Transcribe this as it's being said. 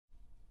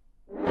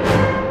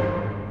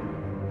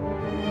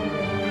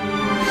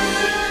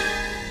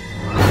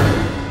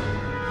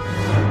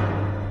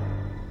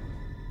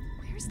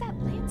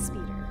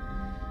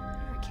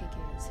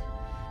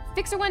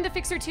Fixer 1 to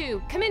Fixer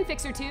 2. Come in,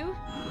 Fixer 2.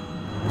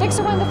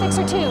 Fixer 1 to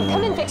Fixer 2.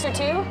 Come in, Fixer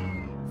 2.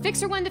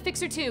 Fixer 1 to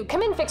Fixer 2.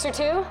 Come in, Fixer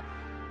 2.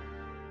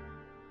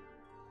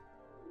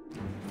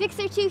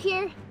 Fixer 2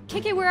 here.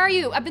 Kay-Kay, where are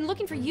you? I've been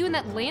looking for you and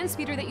that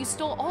Landspeeder that you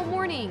stole all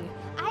morning.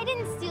 I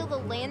didn't steal the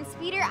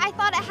Landspeeder. I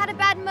thought it had a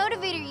bad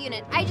motivator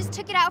unit. I just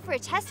took it out for a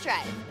test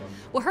drive.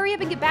 Well, hurry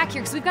up and get back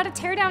here, because we've got a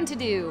teardown to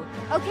do.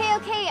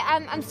 Okay.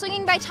 I'm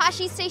swinging by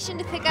Tashi's station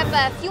to pick up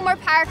a few more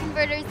power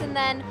converters, and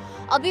then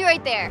I'll be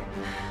right there.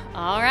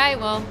 All right,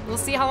 well, we'll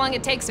see how long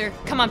it takes her.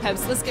 Come on,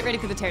 Peps, let's get ready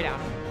for the teardown.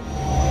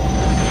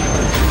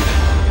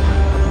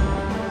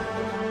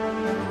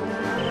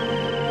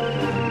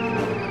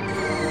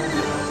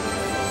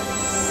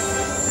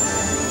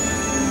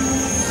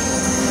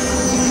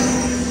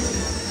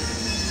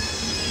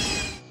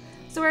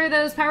 So where are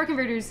those power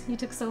converters you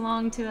took so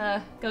long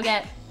to go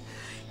get?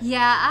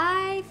 Yeah,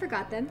 I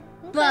forgot them,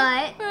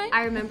 but right.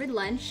 I remembered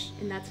lunch,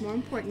 and that's more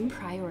important.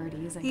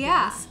 Priorities, I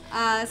Yeah,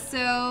 guess.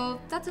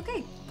 so that's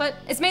okay. But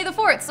it's May the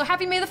 4th, so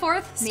happy May the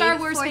 4th, Star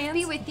Wars May the 4th fans.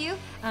 be with you.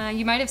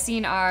 You might have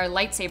seen our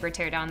lightsaber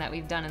teardown that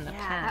we've done in the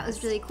Yeah, past. that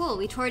was really cool.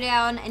 We tore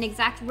down an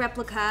exact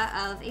replica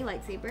of a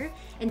lightsaber,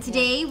 and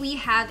today we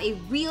have a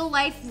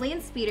real-life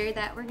Landspeeder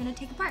that we're gonna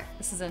take apart.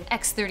 This is an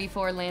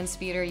X-34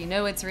 Landspeeder. You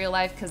know it's real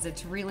life because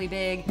it's really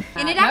big.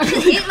 And it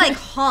actually, it like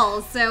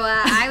hauls. So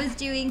I was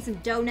doing some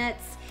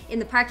donuts in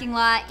the parking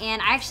lot,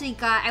 and I actually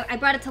I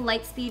brought it to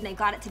light speed and I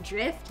got it to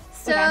drift.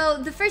 So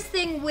the first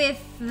thing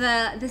with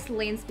this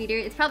Landspeeder,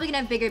 it's probably gonna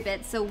have bigger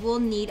bits, so we'll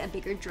need a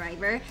bigger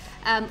driver.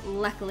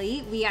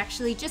 Luckily, we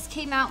actually just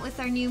came out with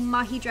our new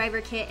Mahi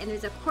Driver Kit, and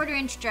there's a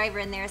 1/4-inch driver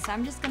in there, so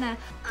I'm just gonna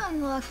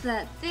unlock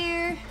that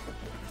there.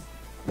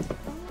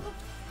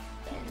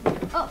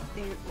 Oh,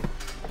 there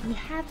we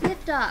have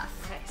liftoff.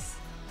 Nice.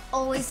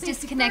 Always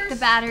disconnect the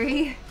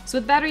battery. So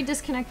with battery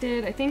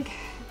disconnected, I think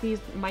these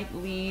might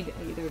lead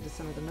either to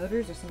some of the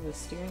motors or some of the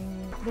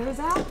steering those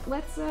out.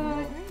 Let's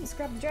just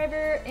grab the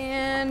driver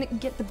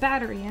and get the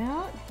battery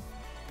out.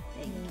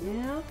 Thank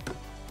you.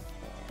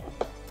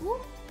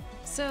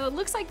 So it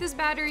looks like this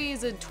battery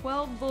is a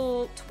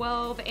 12-volt,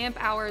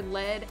 12-amp-hour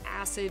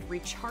lead-acid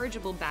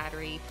rechargeable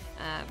battery.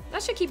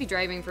 That should keep you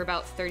driving for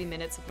about 30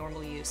 minutes of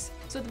normal use.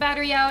 So with the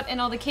battery out and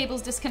all the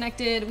cables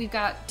disconnected, we've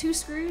got 2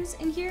 screws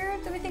in here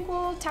that I think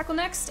we'll tackle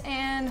next,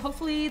 and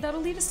hopefully that'll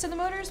lead us to the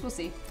motors. We'll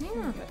see.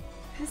 Yeah.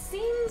 This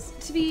seems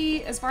to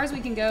be as far as we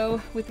can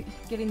go with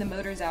getting the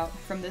motors out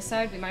from this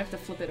side. We might have to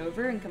flip it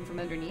over and come from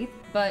underneath,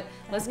 but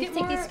let's get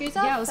take more, these screws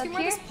off yeah, let's up get more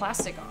of here? this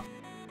plastic off.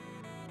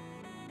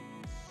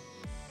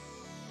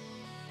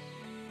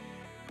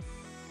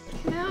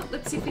 Now,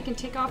 let's see if we can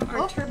take off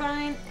our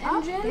turbine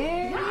engine. Oh,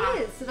 there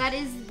it is. So that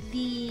is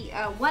the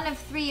one of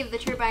 3 of the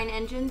turbine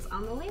engines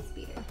on the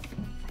Landspeeder.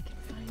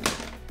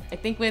 I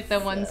think with the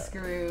one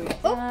screw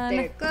done,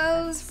 there it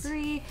goes. that's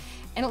free.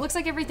 And it looks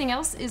like everything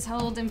else is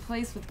held in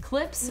place with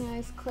clips.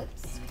 Nice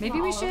clips.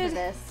 Maybe we all over should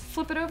this.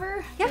 flip it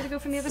over? Yeah. Try to go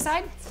from the other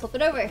side? Flip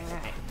it over. All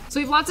right.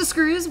 So we have lots of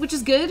screws, which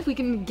is good. We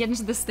can get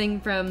into this thing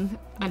from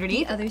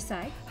underneath. The other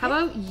side. How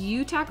about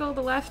you tackle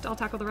the left, I'll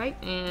tackle the right,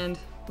 and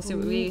we'll see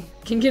what we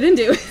can get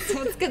into.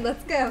 Sounds good.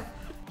 Let's go.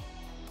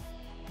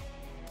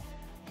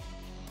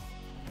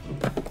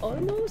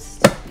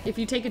 Almost. If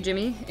you take a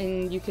jimmy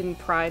and you can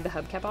pry the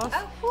hubcap off.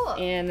 Oh,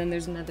 cool. And then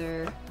there's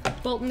another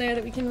bolt in there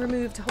that we can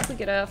remove to hopefully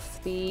get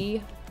off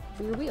the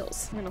rear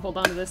wheels. I'm gonna hold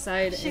on to this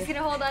side. She's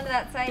gonna hold on to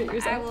that side. Get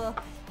yours I out. will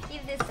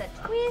give this a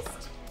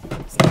twist.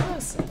 It's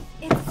close.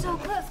 It's so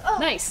close. Oh,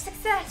 Nice.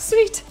 Success.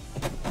 Sweet.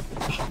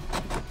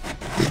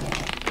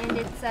 And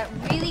it's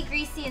really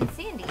greasy and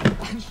sandy,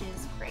 which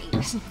is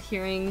great.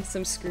 Hearing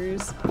some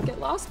screws get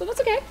lost, but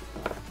that's okay.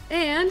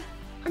 And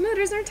our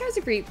motors aren't tower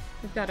creep.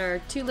 We've got our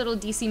 2 little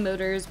DC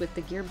motors with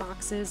the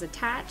gearboxes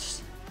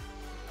attached.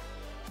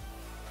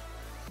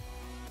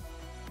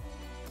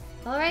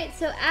 All right,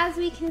 so as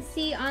we can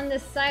see on the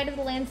side of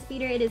the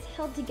Landspeeder, it is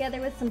held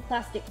together with some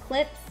plastic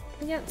clips.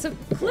 Yeah, so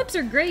clips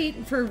are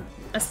great for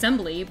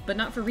assembly, but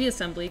not for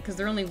reassembly because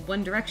they're only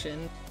one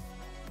direction.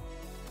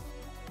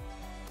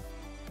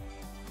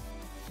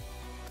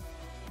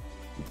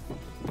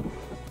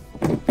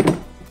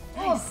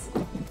 Nice.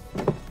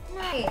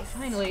 Nice.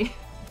 Finally.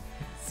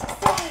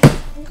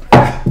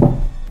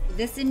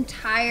 This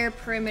entire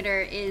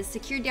perimeter is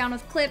secured down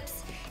with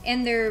clips,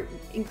 and they're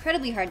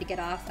incredibly hard to get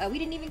off. We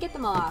didn't even get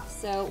them all off,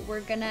 so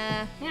we're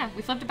gonna... Yeah,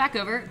 we flipped it back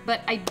over,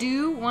 but I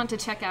do want to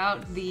check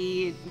out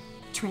the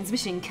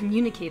transmission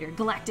communicator,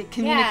 galactic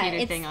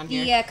communicator thing on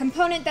here. Yeah, it's the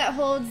component that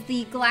holds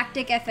the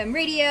Galactic FM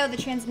radio, the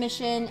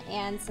transmission,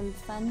 and some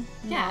fun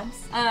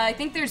knobs. I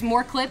think there's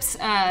more clips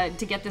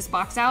to get this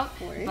box out, Of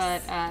course.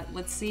 but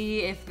let's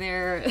see if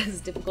they're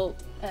as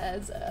difficult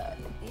as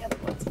the other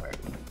ones were.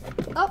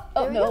 Oh,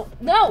 Oh, there we no, go.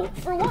 no,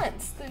 for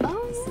once.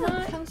 Oh, It's yeah,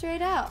 not- it comes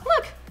right out.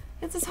 Look,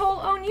 it's its whole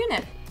own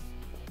unit.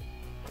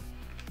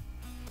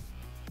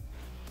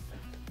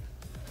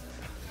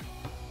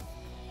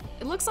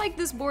 It looks like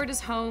this board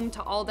is home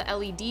to all the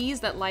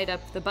LEDs that light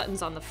up the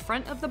buttons on the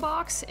front of the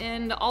box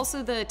and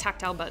also the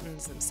tactile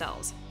buttons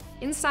themselves.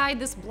 Inside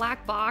this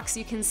black box,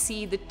 you can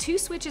see the 2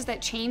 switches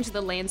that change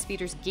the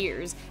Landspeeder's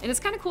gears, and it's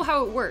kind of cool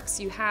how it works.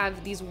 You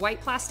have these white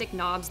plastic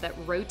knobs that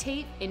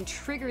rotate and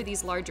trigger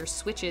these larger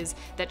switches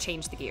that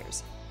change the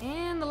gears.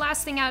 And the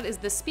last thing out is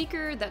the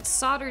speaker that's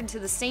soldered to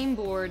the same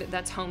board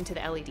that's home to the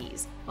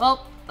LEDs.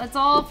 Well, that's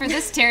all for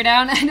this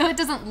teardown. I know it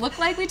doesn't look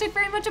like we took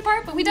very much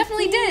apart, but we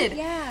definitely did.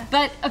 Yeah.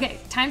 But okay,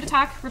 time to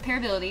talk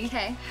repairability.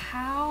 Okay.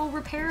 How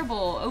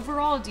repairable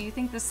overall do you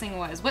think this thing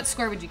was? What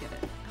score would you give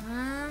it?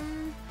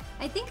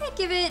 I think I'd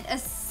give it a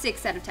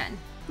 6 out of 10.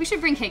 We should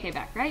bring Kay-Kay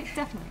back, right?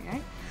 Definitely,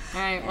 right? All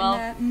right, well.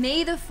 And,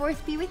 may the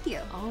 4th be with you.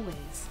 Always.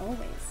 Always.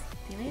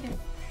 See you later.